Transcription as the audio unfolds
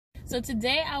So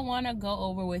today I want to go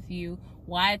over with you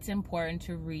why it's important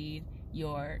to read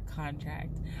your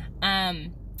contract.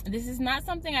 This is not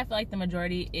something I feel like the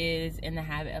majority is in the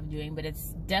habit of doing, but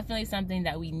it's definitely something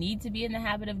that we need to be in the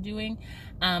habit of doing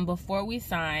before we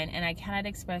sign, and I cannot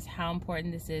express how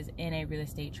important this is in a real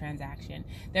estate transaction.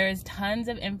 There is tons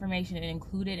of information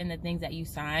included in the things that you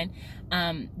sign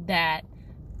that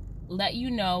let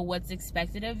you know what's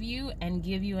expected of you and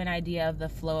give you an idea of the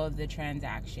flow of the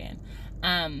transaction.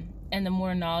 And the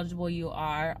more knowledgeable you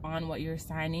are on what you're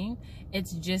signing,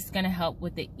 it's just going to help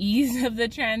with the ease of the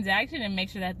transaction and make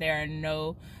sure that there are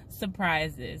no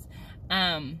surprises.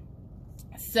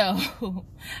 So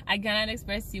I cannot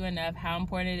express to you enough how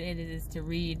important it is to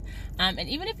read. And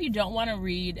even if you don't want to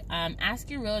read, ask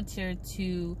your realtor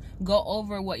to go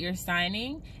over what you're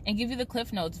signing and give you the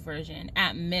Cliff Notes version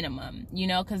at minimum, you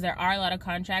know, because there are a lot of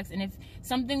contracts. And if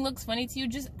something looks funny to you,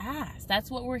 just ask. That's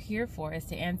what we're here for, is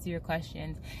to answer your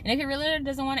questions. And if your realtor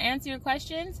doesn't want to answer your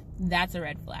questions, that's a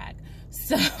red flag.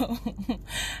 So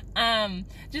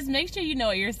just make sure you know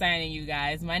what you're signing, you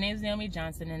guys. My name is Naomi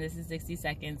Johnson, and this is 60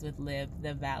 Seconds with Live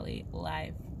the Valley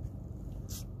Life.